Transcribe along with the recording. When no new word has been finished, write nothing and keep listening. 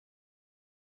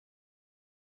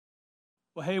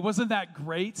Well, hey, wasn't that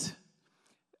great?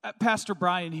 Pastor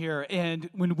Brian here, and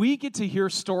when we get to hear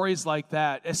stories like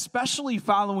that, especially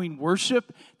following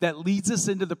worship that leads us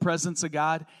into the presence of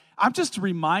God, I'm just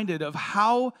reminded of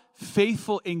how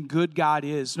faithful and good God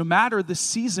is, no matter the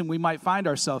season we might find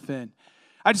ourselves in.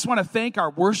 I just want to thank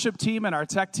our worship team and our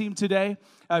tech team today.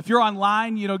 If you're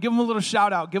online, give them a little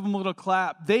shout out, give them a little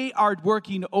clap. They are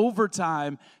working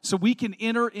overtime so we can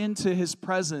enter into His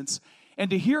presence. And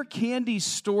to hear Candy's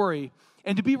story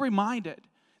and to be reminded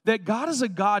that God is a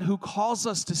God who calls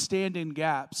us to stand in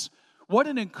gaps. What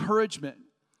an encouragement.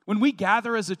 When we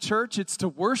gather as a church, it's to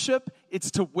worship,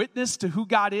 it's to witness to who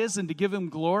God is and to give Him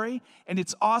glory, and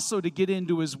it's also to get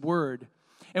into His Word.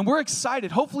 And we're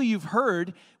excited. Hopefully you've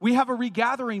heard, we have a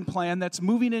regathering plan that's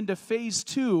moving into phase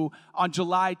 2 on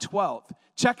July 12th.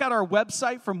 Check out our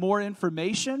website for more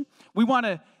information. We want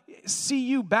to see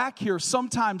you back here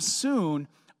sometime soon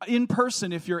in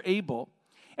person if you're able.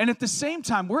 And at the same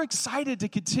time, we're excited to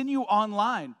continue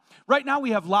online. Right now,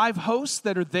 we have live hosts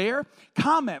that are there.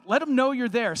 Comment. Let them know you're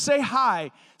there. Say hi.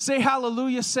 Say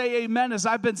hallelujah. Say amen. As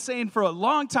I've been saying for a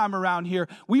long time around here,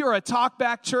 we are a talk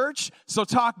back church, so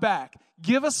talk back.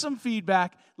 Give us some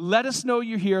feedback. Let us know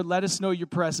you're here. Let us know you're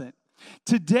present.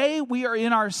 Today, we are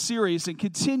in our series and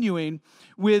continuing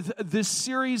with this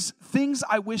series, Things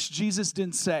I Wish Jesus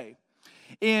Didn't Say.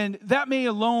 And that may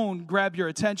alone grab your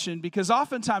attention because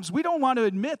oftentimes we don't want to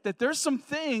admit that there's some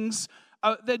things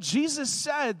that Jesus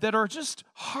said that are just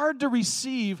hard to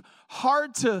receive,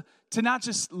 hard to not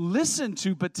just listen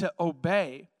to, but to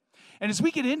obey. And as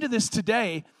we get into this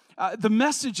today, the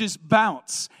message is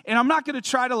bounce. And I'm not going to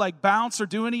try to bounce or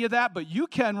do any of that, but you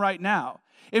can right now.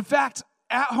 In fact,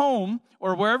 at home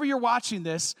or wherever you're watching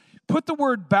this, put the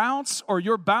word bounce or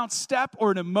your bounce step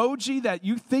or an emoji that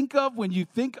you think of when you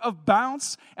think of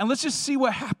bounce, and let's just see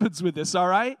what happens with this, all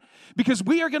right? Because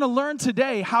we are going to learn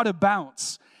today how to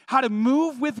bounce, how to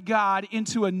move with God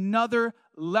into another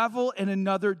level and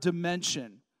another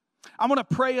dimension. I'm going to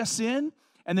pray us in,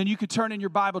 and then you could turn in your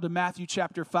Bible to Matthew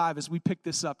chapter 5 as we pick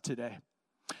this up today.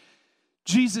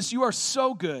 Jesus, you are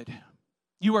so good.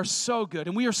 You are so good,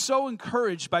 and we are so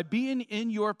encouraged by being in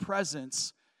your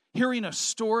presence, hearing a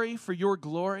story for your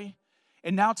glory,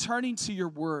 and now turning to your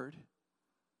word.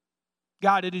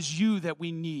 God, it is you that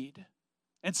we need.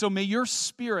 And so may your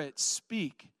Spirit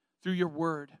speak through your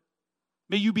word.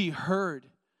 May you be heard.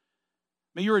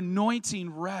 May your anointing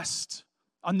rest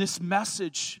on this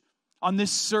message, on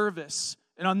this service,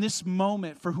 and on this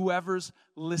moment for whoever's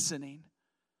listening.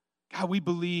 God, we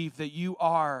believe that you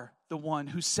are the one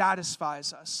who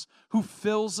satisfies us, who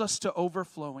fills us to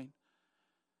overflowing.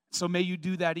 So may you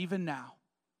do that even now.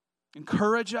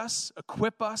 Encourage us,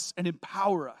 equip us, and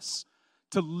empower us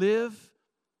to live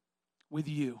with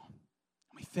you.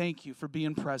 We thank you for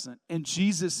being present. In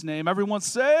Jesus' name, everyone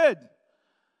said,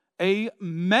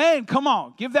 amen. Come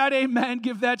on, give that amen,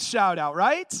 give that shout out,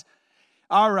 right?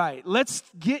 All right, let's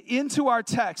get into our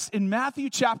text in Matthew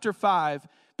chapter 5,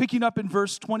 picking up in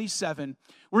verse 27.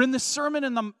 We're in the Sermon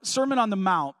on the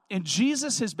Mount, and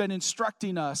Jesus has been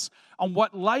instructing us on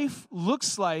what life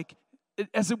looks like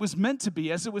as it was meant to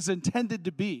be, as it was intended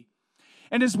to be.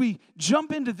 And as we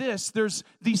jump into this, there's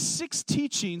these 6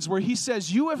 teachings where he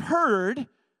says, you have heard,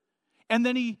 and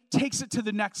then he takes it to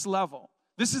the next level.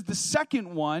 This is the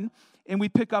second one, and we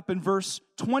pick up in verse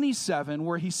 27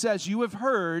 where he says, you have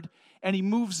heard, and he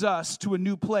moves us to a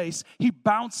new place. He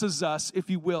bounces us, if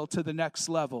you will, to the next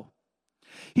level.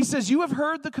 He says, you have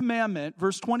heard the commandment,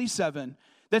 verse 27,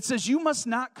 that says you must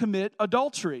not commit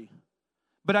adultery.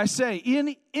 But I say,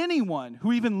 anyone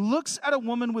who even looks at a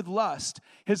woman with lust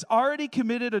has already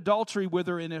committed adultery with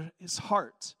her in his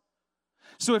heart.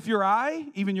 So if your eye,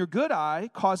 even your good eye,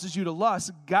 causes you to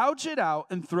lust, gouge it out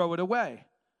and throw it away.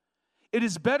 It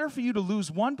is better for you to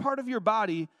lose one part of your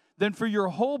body than for your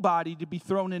whole body to be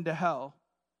thrown into hell.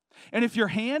 And if your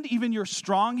hand, even your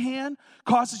strong hand,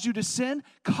 causes you to sin,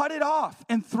 cut it off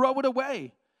and throw it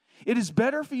away. It is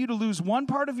better for you to lose one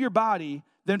part of your body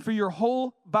than for your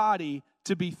whole body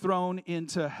to be thrown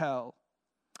into hell.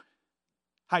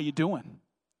 How you doing?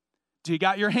 Do you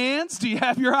got your hands? Do you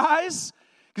have your eyes?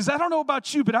 Because I don't know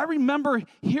about you, but I remember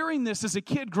hearing this as a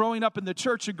kid growing up in the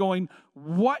church and going,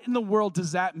 what in the world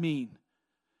does that mean?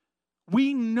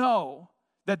 We know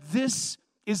that this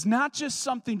is not just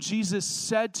something Jesus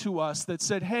said to us that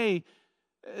said, hey,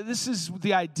 this is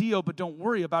the ideal, but don't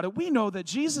worry about it. We know that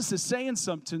Jesus is saying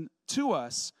something to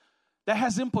us that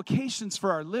has implications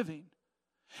for our living.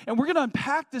 And we're going to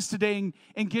unpack this today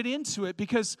and get into it,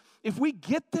 because if we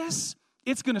get this,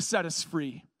 it's going to set us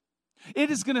free.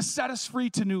 It is going to set us free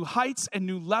to new heights and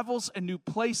new levels and new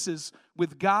places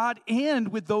with God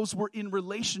and with those we're in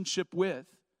relationship with.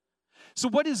 So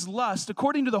what is lust?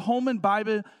 According to the Holman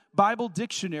Bible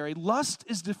Dictionary, lust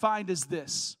is defined as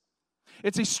this.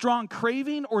 It's a strong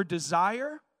craving or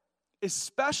desire,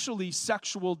 especially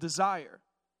sexual desire.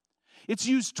 It's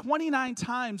used 29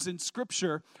 times in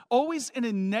Scripture, always in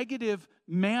a negative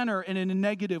manner and in a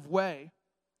negative way.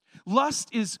 Lust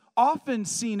is often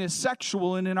seen as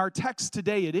sexual, and in our text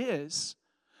today it is.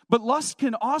 But lust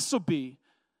can also be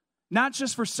not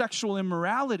just for sexual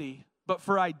immorality, but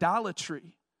for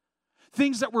idolatry.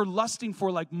 Things that we're lusting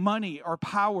for, like money or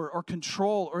power or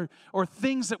control or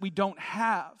things that we don't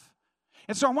have.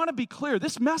 And so I want to be clear,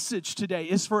 this message today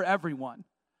is for everyone,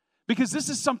 because this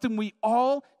is something we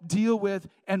all deal with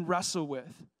and wrestle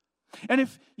with. And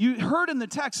if you heard in the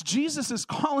text, Jesus is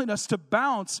calling us to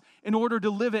bounce in order to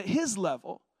live at his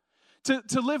level.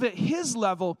 To live at his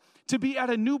level, to be at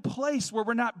a new place where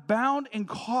we're not bound and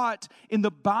caught in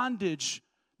the bondage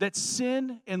that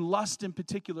sin and lust in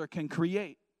particular can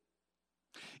create.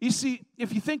 You see,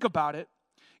 if you think about it,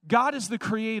 God is the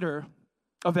creator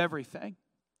of everything.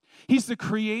 He's the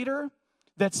creator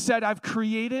that said, I've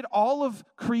created all of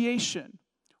creation.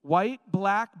 White,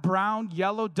 black, brown,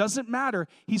 yellow, doesn't matter.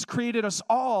 He's created us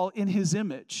all in his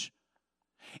image.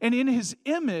 And in his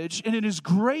image and in his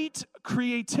great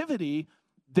creativity,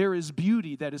 there is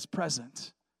beauty that is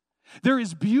present. There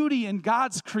is beauty in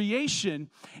God's creation.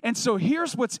 And so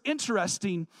here's what's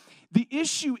interesting. The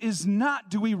issue is not,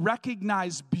 do we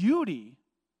recognize beauty?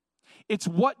 It's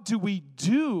what do we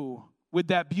do with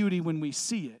that beauty when we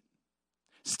see it?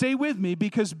 Stay with me,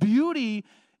 because beauty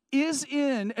is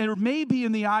in, or may be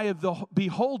in the eye of the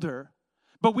beholder,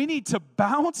 but we need to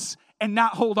bounce and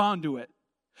not hold on to it.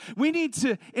 We need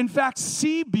to, in fact,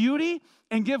 see beauty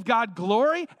and give God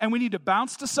glory, and we need to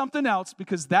bounce to something else,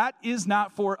 because that is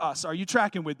not for us. Are you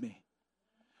tracking with me?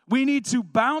 We need to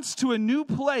bounce to a new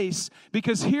place,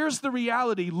 because here's the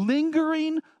reality.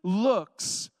 Lingering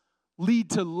looks lead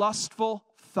to lustful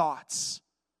thoughts.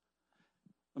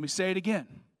 Let me say it again.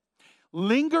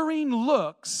 Lingering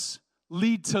looks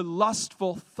lead to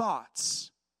lustful thoughts.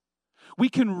 We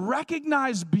can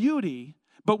recognize beauty,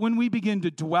 but when we begin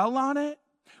to dwell on it,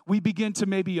 we begin to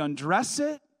maybe undress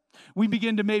it, we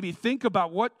begin to maybe think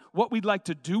about what we'd like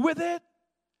to do with it,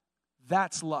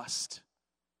 that's lust.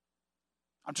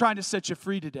 I'm trying to set you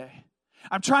free today.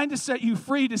 I'm trying to set you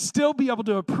free to still be able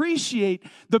to appreciate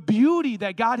the beauty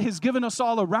that God has given us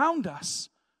all around us,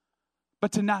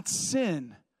 but to not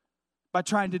sin by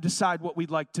trying to decide what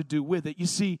we'd like to do with it. You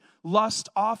see, lust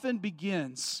often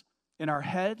begins in our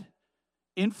head,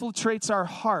 infiltrates our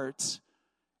hearts,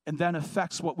 and then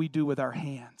affects what we do with our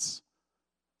hands.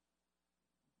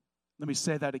 Let me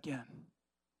say that again.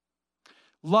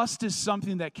 Lust is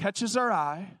something that catches our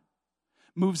eye,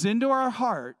 moves into our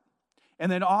heart, and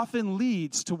then often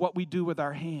leads to what we do with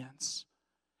our hands.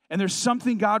 And there's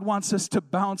something God wants us to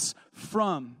bounce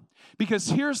from. Because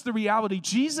here's the reality.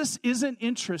 Jesus isn't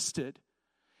interested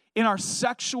in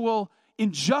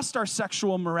just our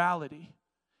sexual morality.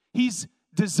 He's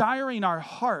desiring our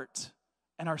heart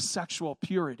and our sexual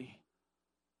purity.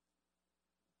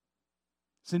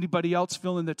 Is anybody else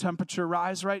feeling the temperature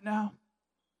rise right now?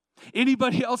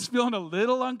 Anybody else feeling a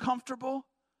little uncomfortable?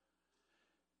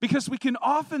 Because we can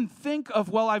often think of,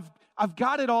 well, I've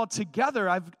got it all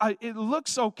together. It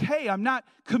looks okay. I'm not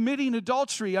committing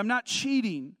adultery. I'm not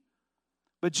cheating.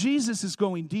 But Jesus is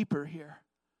going deeper here.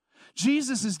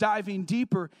 Jesus is diving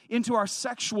deeper into our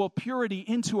sexual purity,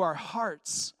 into our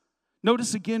hearts.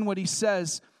 Notice again what he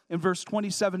says in verse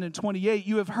 27 and 28.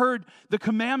 You have heard the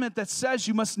commandment that says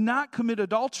you must not commit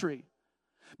adultery.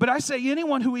 But I say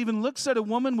anyone who even looks at a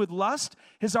woman with lust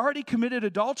has already committed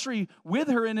adultery with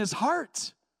her in his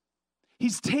heart.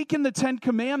 He's taken the 10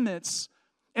 commandments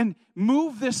and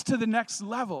moved this to the next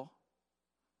level.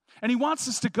 And he wants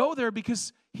us to go there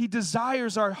because he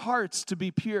desires our hearts to be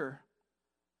pure.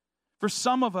 For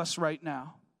some of us right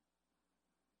now,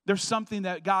 there's something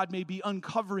that God may be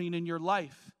uncovering in your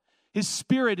life. His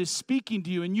Spirit is speaking to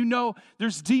you, and you know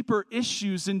there's deeper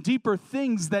issues and deeper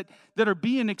things that are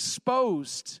being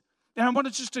exposed. And I want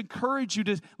to just encourage you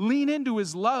to lean into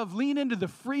his love, lean into the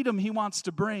freedom he wants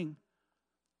to bring.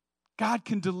 God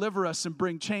can deliver us and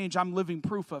bring change. I'm living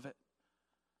proof of it.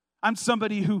 I'm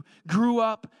somebody who grew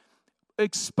up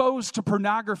exposed to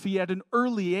pornography at an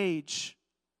early age.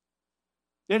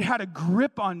 It had a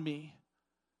grip on me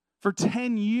for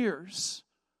 10 years.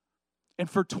 And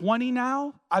for 20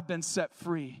 now, I've been set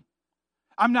free.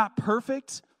 I'm not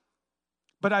perfect,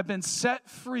 but I've been set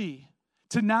free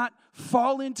to not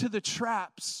fall into the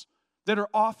traps that are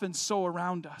often so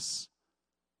around us.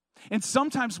 And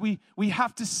sometimes we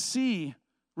have to see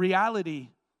reality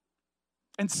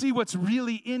and see what's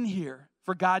really in here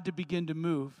for God to begin to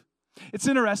move. It's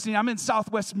interesting. I'm in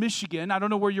Southwest Michigan. I don't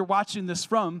know where you're watching this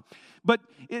from, but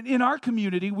in our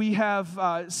community, we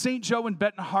have St. Joe and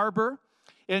Benton Harbor.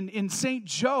 And in St.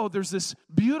 Joe, there's this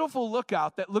beautiful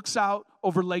lookout that looks out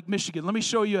over Lake Michigan. Let me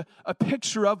show you a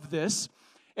picture of this.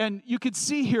 And you can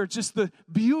see here just the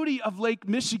beauty of Lake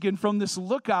Michigan from this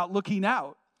lookout looking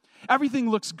out. Everything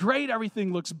looks great.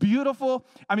 Everything looks beautiful.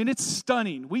 I mean, it's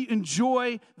stunning. We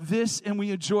enjoy this and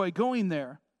we enjoy going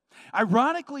there.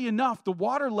 Ironically enough, the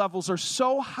water levels are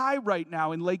so high right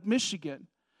now in Lake Michigan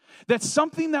that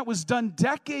something that was done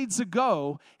decades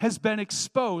ago has been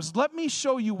exposed. Let me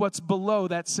show you what's below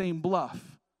that same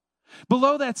bluff.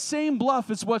 Below that same bluff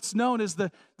is what's known as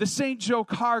the St. Joe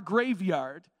Car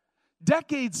Graveyard.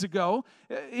 Decades ago,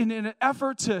 in an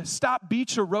effort to stop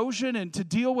beach erosion and to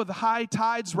deal with high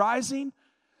tides rising,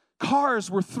 cars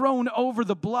were thrown over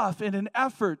the bluff in an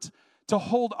effort to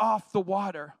hold off the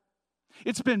water.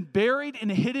 It's been buried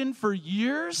and hidden for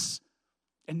years,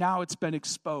 and now it's been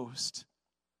exposed.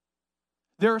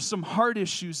 There are some heart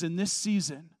issues in this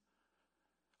season.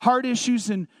 Heart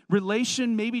issues in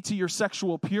relation maybe to your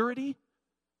sexual purity,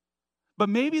 but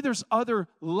maybe there's other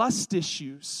lust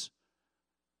issues,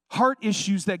 heart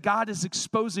issues that God is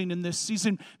exposing in this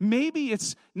season. Maybe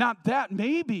it's not that.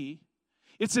 Maybe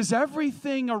it's as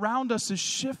everything around us is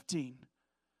shifting,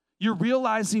 you're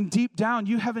realizing deep down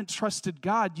you haven't trusted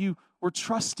God, you were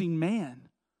trusting man.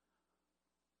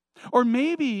 Or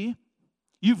maybe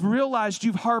you've realized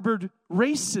you've harbored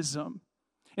racism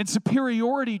and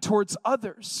superiority towards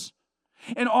others.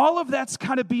 And all of that's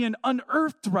kind of being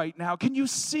unearthed right now. Can you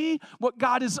see what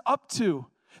God is up to?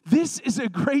 This is a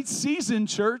great season,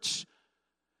 church,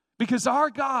 because our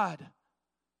God,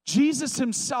 Jesus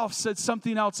himself, said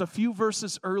something else a few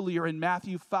verses earlier in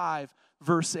Matthew 5,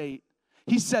 verse 8.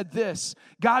 He said this,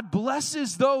 God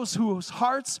blesses those whose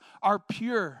hearts are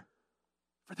pure,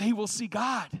 for they will see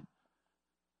God.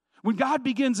 When God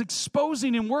begins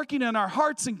exposing and working in our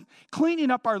hearts and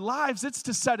cleaning up our lives, it's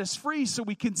to set us free so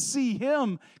we can see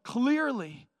him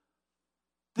clearly.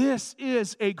 This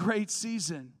is a great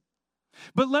season.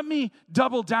 But let me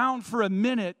double down for a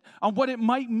minute on what it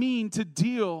might mean to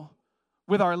deal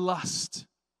with our lust.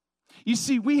 You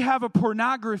see, we have a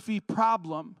pornography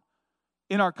problem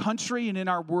in our country and in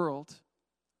our world.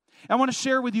 I want to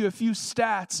share with you a few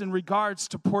stats in regards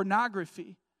to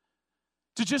pornography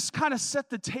to just kind of set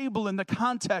the table in the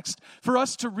context for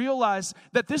us to realize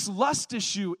that this lust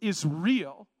issue is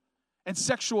real and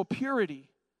sexual purity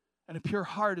and a pure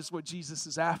heart is what Jesus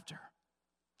is after.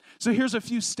 So here's a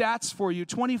few stats for you.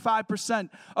 25%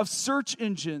 of search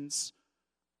engines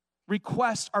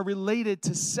requests are related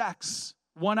to sex,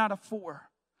 1 out of 4.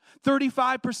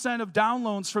 35% of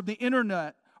downloads from the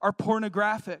internet are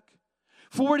pornographic.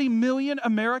 40 million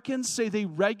Americans say they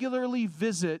regularly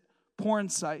visit porn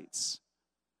sites.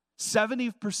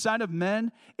 70% of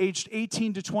men aged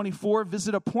 18 to 24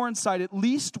 visit a porn site at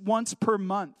least once per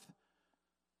month.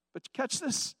 But catch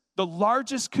this, the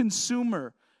largest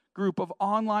consumer group of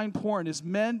online porn is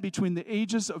men between the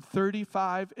ages of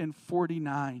 35 and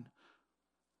 49.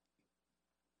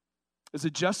 Is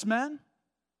it just men?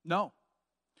 No.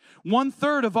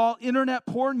 1/3 of all internet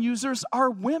porn users are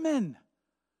women.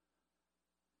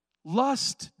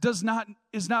 Lust is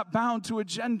not bound to a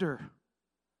gender.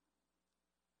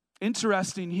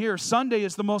 Interesting here, Sunday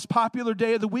is the most popular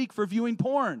day of the week for viewing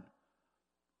porn.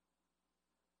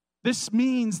 This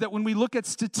means that when we look at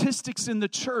statistics in the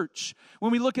church,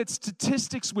 when we look at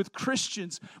statistics with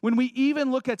Christians, when we even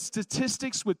look at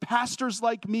statistics with pastors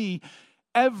like me,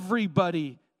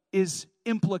 everybody is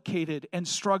implicated and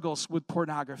struggles with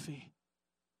pornography.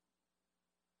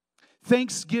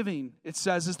 Thanksgiving, it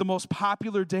says, is the most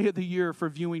popular day of the year for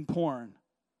viewing porn.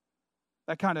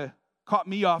 That kind of caught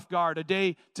me off guard, a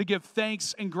day to give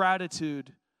thanks and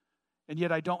gratitude, and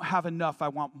yet I don't have enough, I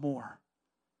want more.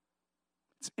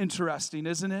 It's interesting,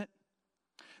 isn't it?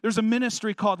 There's a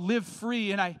ministry called Live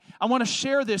Free, and I want to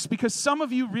share this because some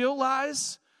of you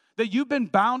realize that you've been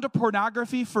bound to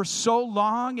pornography for so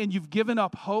long and you've given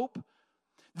up hope.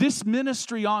 This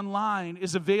ministry online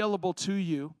is available to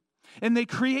you, and they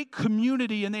create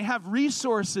community and they have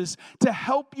resources to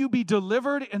help you be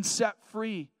delivered and set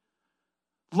free.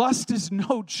 Lust is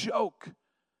no joke,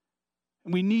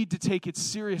 and we need to take it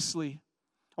seriously.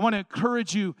 I want to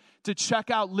encourage you to check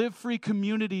out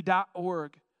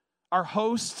livefreecommunity.org. Our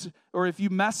host, or if you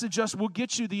message us, we'll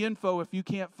get you the info if you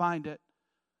can't find it.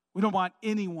 We don't want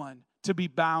anyone to be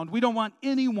bound. We don't want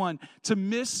anyone to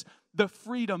miss the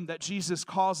freedom that Jesus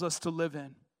calls us to live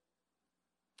in.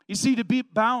 You see, to be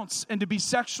bounce and to be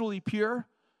sexually pure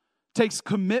takes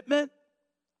commitment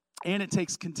and it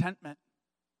takes contentment.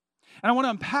 And I want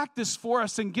to unpack this for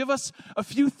us and give us a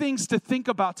few things to think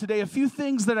about today, a few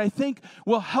things that I think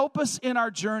will help us in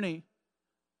our journey.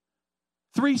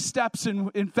 3 steps,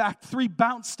 in fact, 3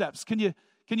 bounce steps. Can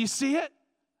you see it?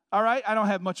 All right, I don't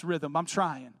have much rhythm. I'm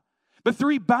trying. But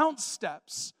 3 bounce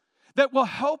steps that will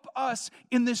help us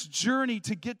in this journey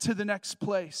to get to the next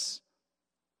place.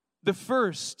 The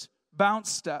first bounce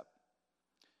step.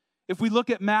 If we look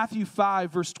at Matthew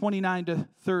 5, verse 29 to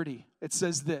 30, it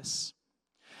says this.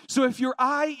 So if your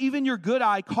eye, even your good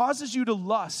eye, causes you to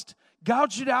lust,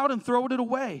 gouge it out and throw it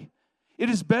away. It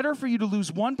is better for you to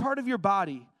lose one part of your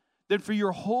body than for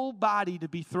your whole body to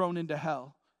be thrown into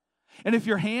hell. And if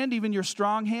your hand, even your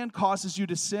strong hand, causes you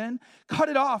to sin, cut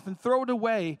it off and throw it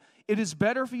away. It is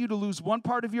better for you to lose one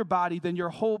part of your body than your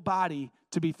whole body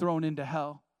to be thrown into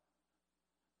hell.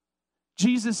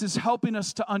 Jesus is helping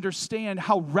us to understand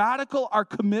how radical our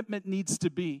commitment needs to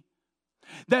be.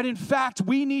 That in fact,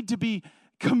 we need to be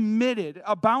committed.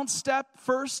 A bounce step,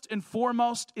 first and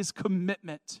foremost, is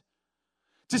commitment.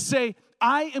 To say,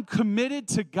 I am committed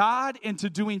to God and to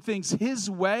doing things His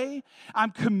way.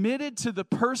 I'm committed to the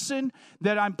person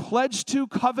that I'm pledged to,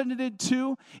 covenanted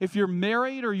to. If you're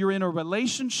married or you're in a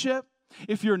relationship,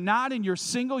 if you're not and you're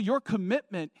single, your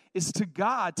commitment is to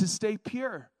God to stay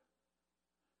pure.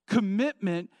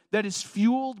 Commitment that is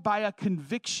fueled by a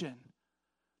conviction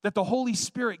that the Holy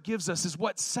Spirit gives us is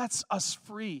what sets us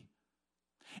free.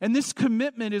 And this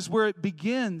commitment is where it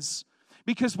begins.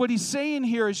 Because what he's saying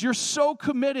here is you're so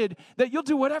committed that you'll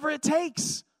do whatever it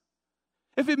takes.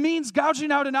 If it means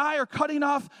gouging out an eye or cutting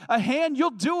off a hand, you'll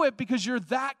do it because you're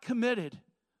that committed.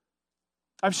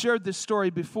 I've shared this story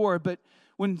before, but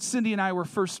when Cindy and I were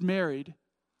first married,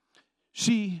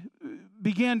 she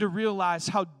began to realize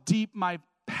how deep my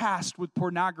past with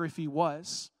pornography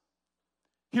was.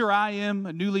 Here I am,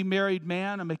 a newly married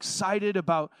man. I'm excited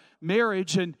about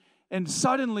marriage, and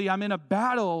suddenly I'm in a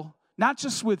battle, not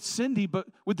just with Cindy, but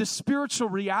with the spiritual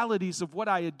realities of what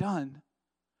I had done.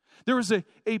 There was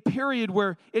a period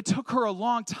where it took her a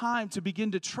long time to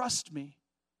begin to trust me.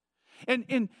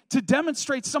 And to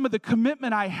demonstrate some of the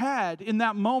commitment I had in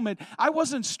that moment, I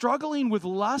wasn't struggling with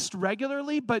lust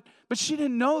regularly, but she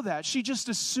didn't know that. She just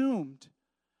assumed.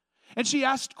 And she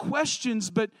asked questions,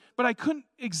 but I couldn't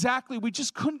exactly, we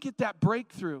just couldn't get that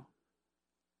breakthrough.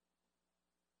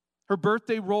 Her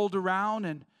birthday rolled around,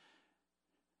 and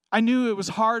I knew it was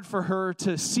hard for her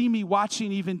to see me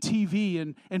watching even TV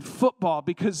and football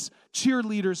because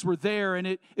cheerleaders were there, and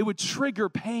it would trigger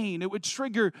pain. It would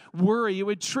trigger worry. It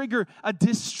would trigger a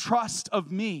distrust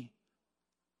of me.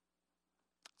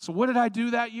 So what did I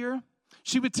do that year?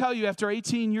 She would tell you after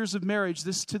 18 years of marriage,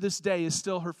 this to this day is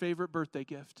still her favorite birthday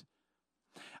gift.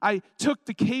 I took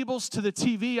the cables to the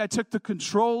TV, I took the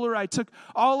controller, I took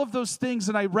all of those things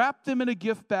and I wrapped them in a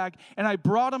gift bag and I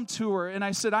brought them to her and I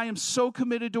said, I am so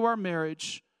committed to our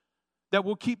marriage that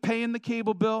we'll keep paying the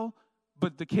cable bill,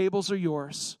 but the cables are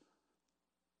yours.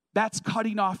 That's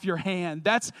cutting off your hand.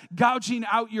 That's gouging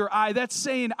out your eye. That's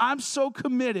saying, I'm so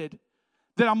committed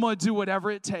that I'm going to do whatever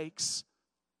it takes,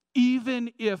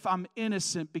 even if I'm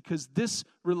innocent, because this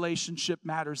relationship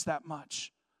matters that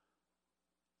much.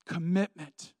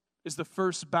 Commitment is the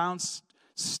first bounce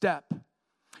step.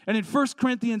 And in 1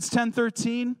 Corinthians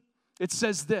 10:13, it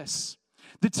says this: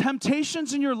 the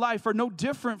temptations in your life are no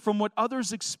different from what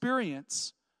others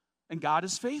experience, and God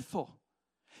is faithful.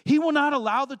 He will not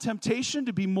allow the temptation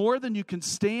to be more than you can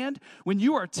stand. When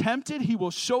you are tempted, He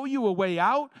will show you a way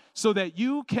out so that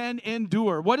you can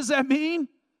endure. What does that mean?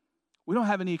 We don't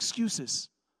have any excuses.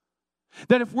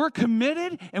 That if we're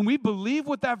committed and we believe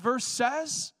what that verse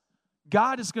says,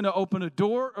 God is going to open a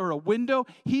door or a window.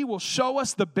 He will show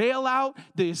us the bailout,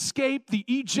 the escape, the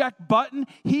eject button.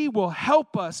 He will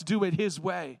help us do it His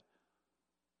way.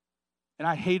 And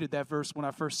I hated that verse when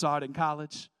I first saw it in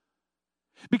college.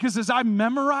 Because as I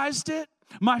memorized it,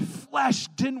 my flesh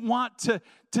didn't want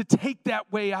to take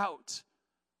that way out.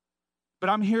 But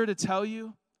I'm here to tell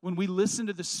you, when we listen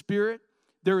to the Spirit,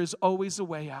 there is always a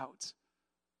way out.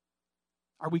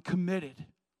 Are we committed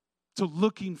to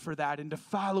looking for that and to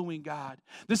following God?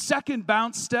 The second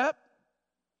bounce step,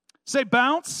 say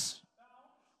bounce.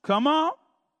 Come on.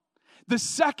 The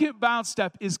second bounce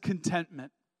step is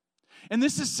contentment. And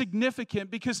this is significant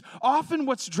because often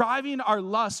what's driving our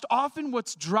lust, often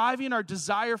what's driving our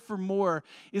desire for more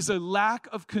is a lack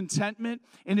of contentment.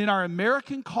 And in our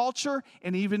American culture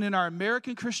and even in our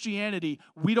American Christianity,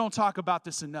 we don't talk about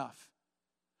this enough.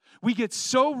 We get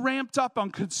so ramped up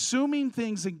on consuming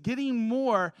things and getting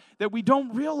more that we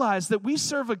don't realize that we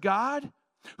serve a God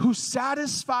who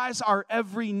satisfies our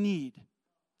every need.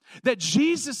 That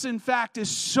Jesus, in fact, is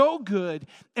so good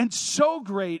and so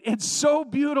great and so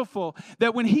beautiful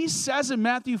that when he says in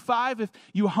Matthew 5, if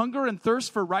you hunger and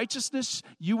thirst for righteousness,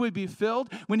 you would be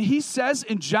filled. When he says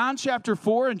in John chapter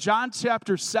 4 and John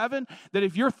chapter 7 that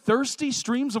if you're thirsty,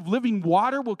 streams of living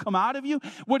water will come out of you,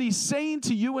 what he's saying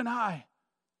to you and I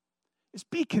is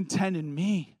be content in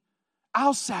me.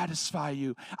 I'll satisfy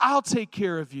you. I'll take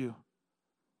care of you.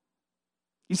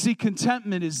 You see,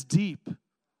 contentment is deep.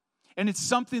 And it's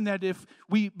something that if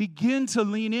we begin to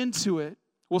lean into it,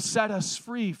 will set us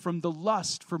free from the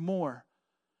lust for more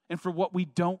and for what we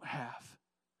don't have.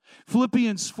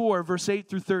 Philippians 4, verse 8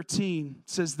 through 13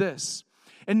 says this,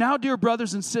 "And now, dear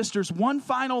brothers and sisters, one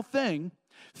final thing,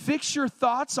 fix your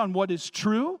thoughts on what is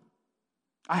true."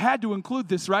 I had to include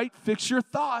this, right? Fix your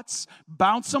thoughts,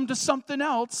 bounce them to something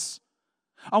else.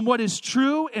 On what is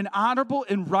true and honorable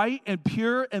and right and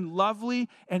pure and lovely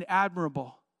and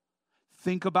admirable.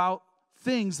 Think about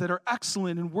things that are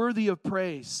excellent and worthy of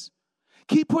praise.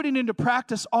 Keep putting into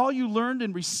practice all you learned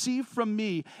and received from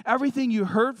me, everything you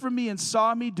heard from me and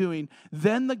saw me doing.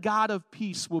 Then the God of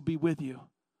peace will be with you.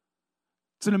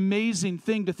 It's an amazing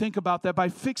thing to think about that by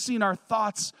fixing our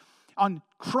thoughts on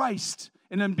Christ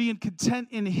and then being content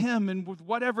in him and with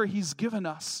whatever he's given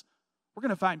us, we're going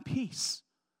to find peace.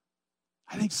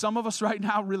 I think some of us right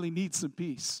now really need some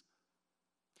peace.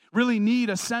 Really need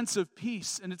a sense of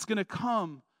peace, and it's going to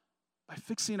come by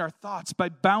fixing our thoughts, by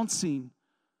bouncing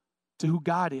to who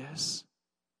God is.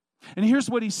 And here's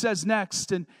what he says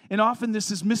next, and often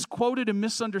this is misquoted and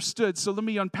misunderstood, so let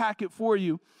me unpack it for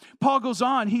you. Paul goes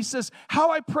on, he says,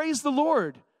 "How I praise the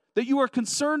Lord that you are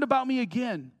concerned about me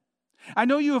again. I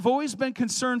know you have always been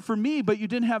concerned for me, but you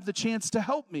didn't have the chance to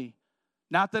help me.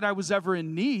 Not that I was ever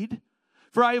in need,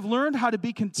 for I have learned how to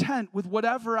be content with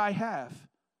whatever I have.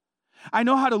 I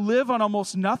know how to live on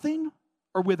almost nothing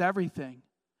or with everything.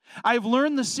 I have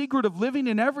learned the secret of living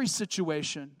in every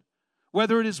situation,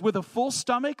 whether it is with a full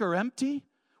stomach or empty,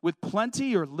 with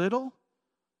plenty or little."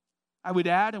 I would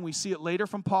add, and we see it later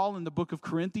from Paul in the book of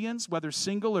Corinthians, whether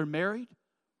single or married.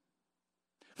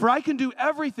 "For I can do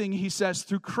everything," he says,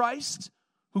 "through Christ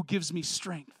who gives me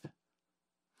strength."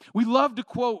 We love to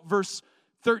quote verse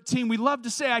 13. We love to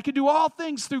say, "I can do all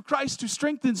things through Christ who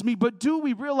strengthens me," but do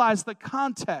we realize the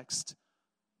context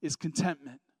is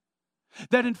contentment?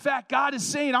 That in fact, God is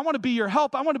saying, I want to be your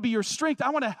help. I want to be your strength. I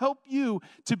want to help you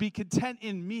to be content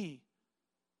in me.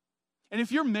 And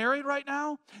if you're married right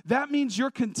now, that means you're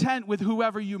content with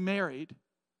whoever you married.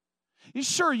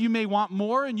 Sure, you may want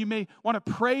more and you may want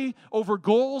to pray over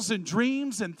goals and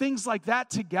dreams and things like that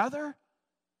together.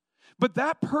 But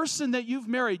that person that you've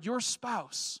married, your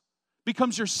spouse,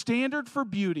 becomes your standard for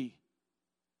beauty.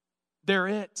 They're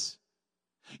it.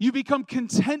 You become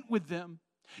content with them.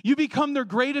 You become their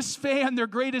greatest fan, their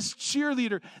greatest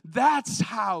cheerleader. That's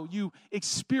how you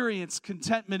experience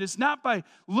contentment. It's not by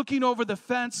looking over the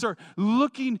fence or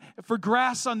looking for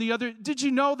grass on the other. Did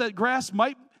you know that grass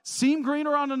might seem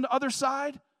greener on the other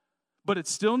side? But it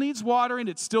still needs watering.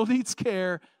 It still needs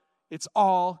care. It's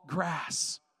all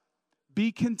grass.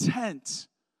 Be content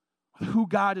with who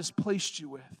God has placed you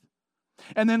with.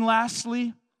 And then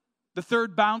lastly, the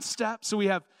third bounce step. So we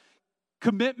have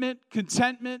commitment,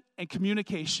 contentment, and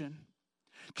communication.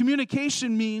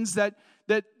 Communication means that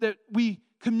we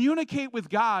communicate with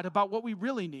God about what we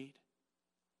really need.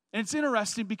 And it's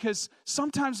interesting because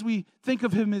sometimes we think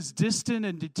of him as distant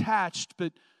and detached,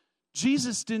 but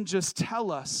Jesus didn't just tell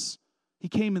us. He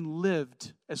came and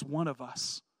lived as one of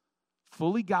us,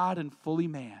 fully God and fully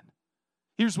man.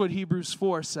 Here's what Hebrews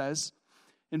 4 says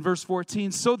in verse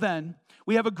 14. "So then,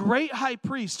 we have a great high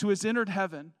priest who has entered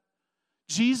heaven,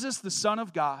 Jesus, the Son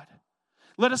of God.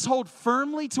 Let us hold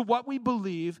firmly to what we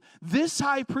believe. This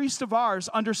high priest of ours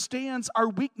understands our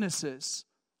weaknesses,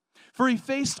 for he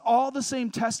faced all the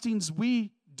same testings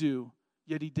we do,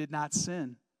 yet he did not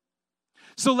sin.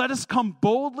 So let us come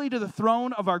boldly to the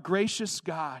throne of our gracious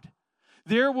God.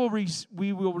 There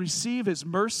we will receive his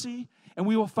mercy, and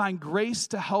we will find grace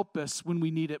to help us when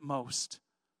we need it most."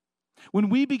 When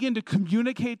we begin to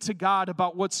communicate to God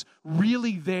about what's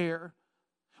really there,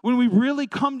 when we really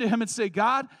come to him and say,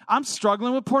 "God, I'm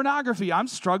struggling with pornography. I'm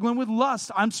struggling with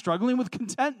lust. I'm struggling with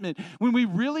contentment." When we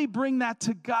really bring that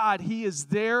to God, he is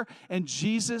there and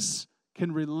Jesus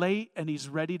can relate and he's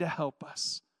ready to help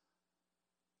us.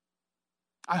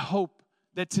 I hope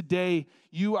that today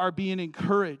you are being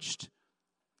encouraged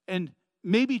and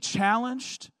maybe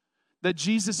challenged that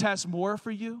Jesus has more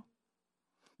for you.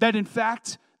 That in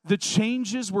fact, the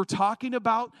changes we're talking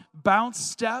about, bounce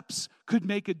steps, could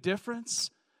make a difference.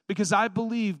 Because I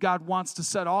believe God wants to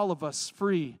set all of us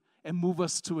free and move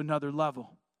us to another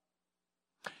level.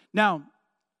 Now,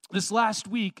 this last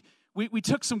week, we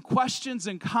took some questions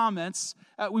and comments.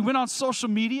 We went on social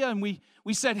media and we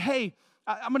said, hey,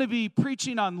 I'm going to be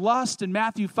preaching on lust in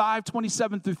Matthew 5,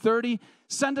 27 through 30.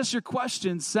 Send us your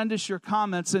questions, send us your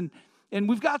comments, and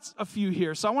we've got a few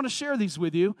here. So I want to share these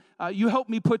with you. You helped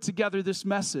me put together this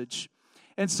message.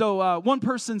 And so one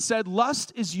person said,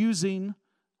 lust is using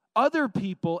other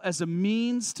people as a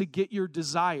means to get your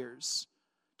desires,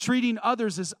 treating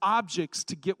others as objects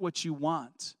to get what you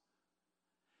want.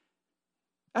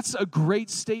 That's a great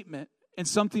statement and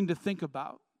something to think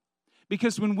about.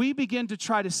 Because when we begin to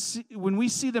try to see, when we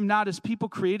see them not as people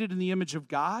created in the image of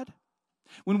God,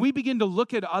 when we begin to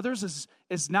look at others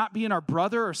as not being our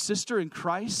brother or sister in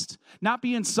Christ, not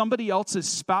being somebody else's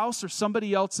spouse or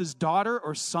somebody else's daughter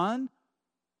or son,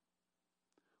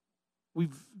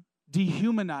 we've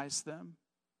dehumanized them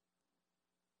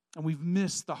and we've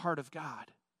missed the heart of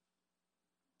God.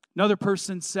 Another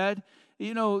person said,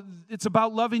 it's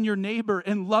about loving your neighbor,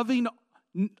 and loving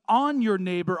on your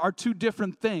neighbor are two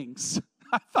different things.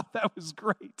 I thought that was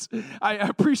great. I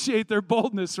appreciate their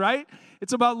boldness, right?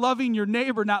 It's about loving your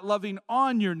neighbor, not loving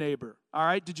on your neighbor. All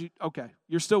right? Okay,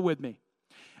 you're still with me.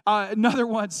 Another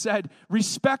one said,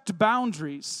 respect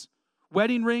boundaries,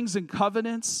 wedding rings and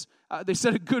covenants. They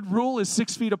said a good rule is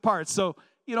 6 feet apart. So,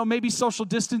 maybe social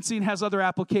distancing has other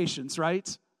applications,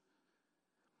 right?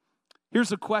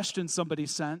 Here's a question somebody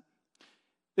sent.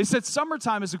 They said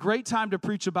summertime is a great time to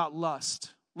preach about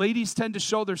lust. Ladies tend to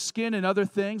show their skin and other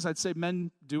things. I'd say men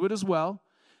do it as well.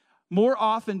 More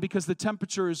often because the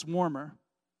temperature is warmer.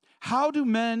 How do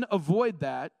men avoid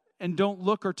that and don't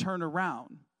look or turn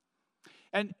around?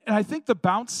 And I think the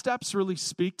bounce steps really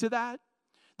speak to that.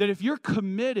 That if you're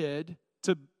committed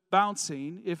to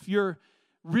bouncing, if you're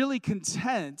really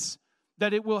content,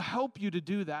 that it will help you to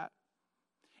do that.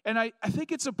 And I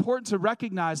think it's important to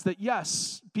recognize that,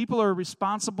 yes, people are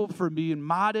responsible for being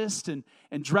modest and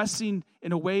dressing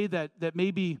in a way that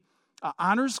maybe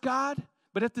honors God,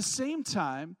 but at the same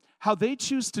time, how they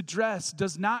choose to dress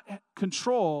does not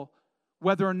control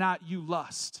whether or not you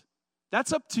lust.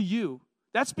 That's up to you.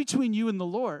 That's between you and the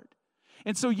Lord.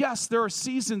 And so, yes, there are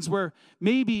seasons where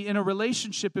maybe in a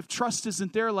relationship, if trust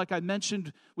isn't there, like I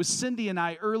mentioned with Cindy and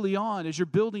I early on, as you're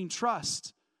building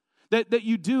trust, that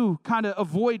you do kind of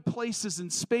avoid places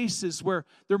and spaces where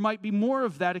there might be more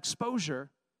of that exposure.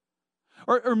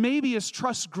 Or maybe as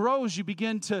trust grows, you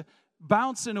begin to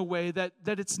bounce in a way that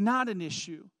it's not an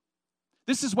issue.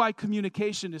 This is why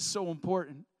communication is so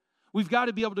important. We've got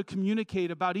to be able to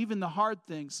communicate about even the hard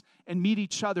things and meet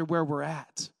each other where we're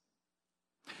at.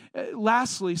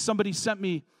 Lastly, somebody sent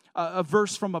me a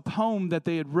verse from a poem that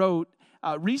they had wrote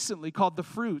recently called The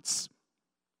Fruits.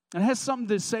 And it has something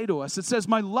to say to us. It says,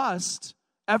 my lust,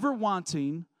 ever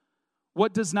wanting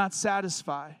what does not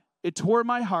satisfy. It tore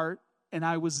my heart, and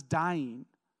I was dying.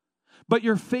 But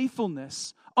your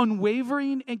faithfulness,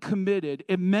 unwavering and committed,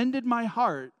 it mended my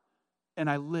heart, and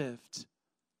I lived.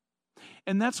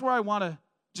 And that's where I want to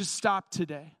just stop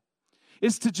today,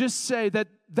 is to just say that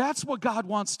that's what God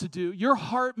wants to do. Your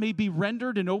heart may be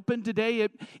rendered and open today.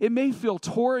 It may feel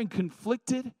torn and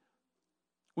conflicted.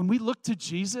 When we look to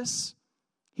Jesus,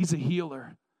 He's a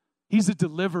healer. He's a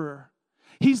deliverer.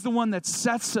 He's the one that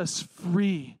sets us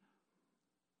free.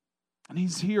 And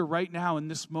He's here right now in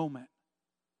this moment.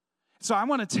 So I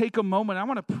want to take a moment. I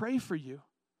want to pray for you.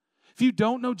 If you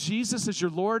don't know Jesus as your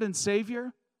Lord and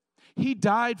Savior, He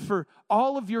died for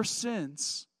all of your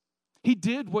sins. He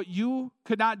did what you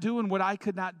could not do and what I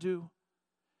could not do.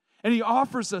 And He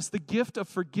offers us the gift of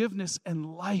forgiveness and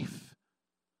life.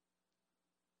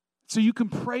 So you can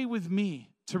pray with me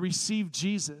to receive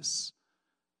Jesus.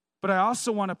 But I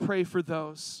also want to pray for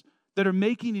those that are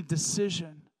making a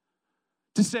decision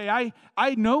to say,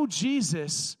 I know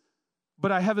Jesus,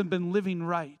 but I haven't been living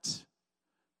right.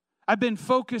 I've been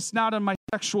focused not on my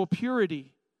sexual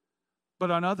purity,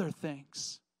 but on other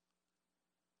things.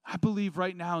 I believe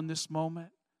right now in this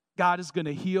moment, God is going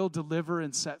to heal, deliver,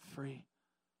 and set free.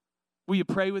 Will you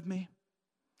pray with me?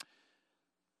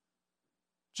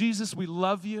 Jesus, we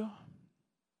love you.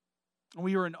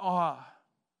 We are in awe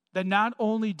that not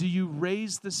only do you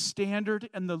raise the standard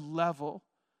and the level,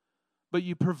 but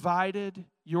you provided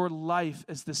your life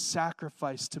as the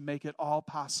sacrifice to make it all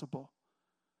possible.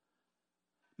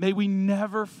 May we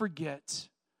never forget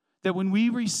that when we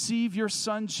receive your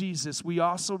Son, Jesus, we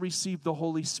also receive the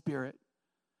Holy Spirit.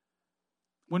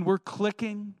 When we're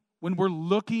clicking, when we're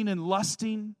looking and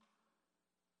lusting,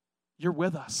 you're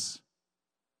with us.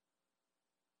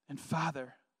 And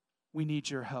Father, we need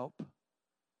your help.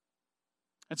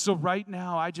 And so right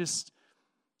now, if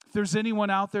there's anyone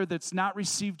out there that's not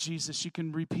received Jesus, you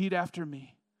can repeat after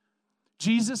me.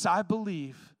 Jesus, I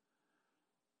believe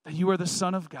that you are the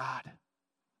Son of God,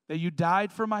 that you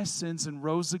died for my sins and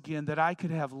rose again, that I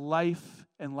could have life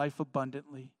and life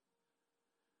abundantly.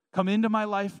 Come into my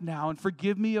life now and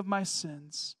forgive me of my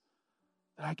sins,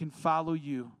 that I can follow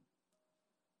you.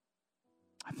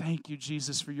 I thank you,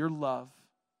 Jesus, for your love.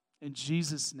 In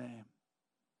Jesus' name,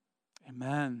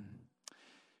 amen.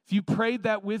 If you prayed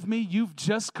that with me, you've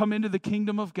just come into the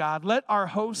kingdom of God. Let our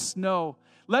hosts know.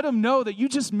 Let them know that you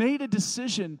just made a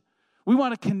decision. We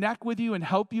want to connect with you and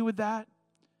help you with that.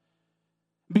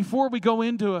 Before we go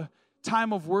into a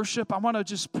time of worship, I want to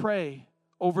just pray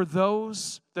over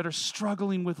those that are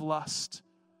struggling with lust,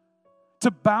 to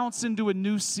bounce into a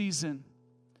new season,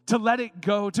 to let it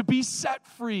go, to be set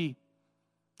free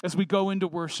as we go into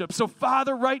worship. So,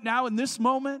 Father, right now in this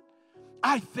moment,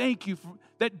 I thank you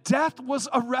that death was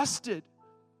arrested,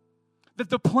 that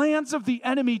the plans of the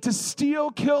enemy to steal,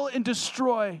 kill, and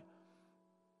destroy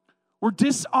were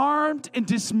disarmed and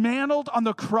dismantled on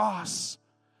the cross.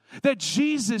 That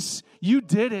Jesus, you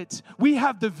did it. We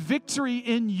have the victory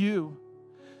in you.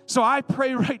 So I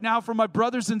pray right now for my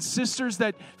brothers and sisters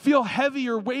that feel heavy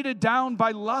or weighted down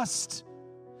by lust.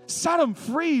 Set them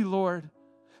free, Lord.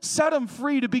 Set them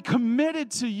free to be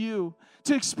committed to you,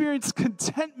 to experience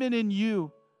contentment in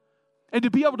you, and to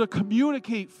be able to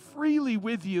communicate freely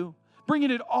with you,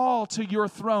 bringing it all to your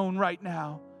throne right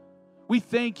now. We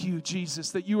thank you,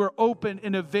 Jesus, that you are open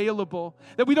and available,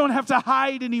 that we don't have to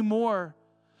hide anymore.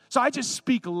 So I just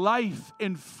speak life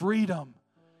and freedom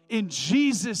in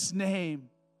Jesus' name.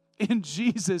 In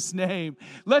Jesus' name.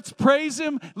 Let's praise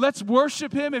him. Let's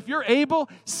worship him. If you're able,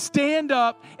 stand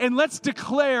up and let's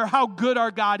declare how good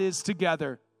our God is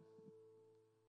together.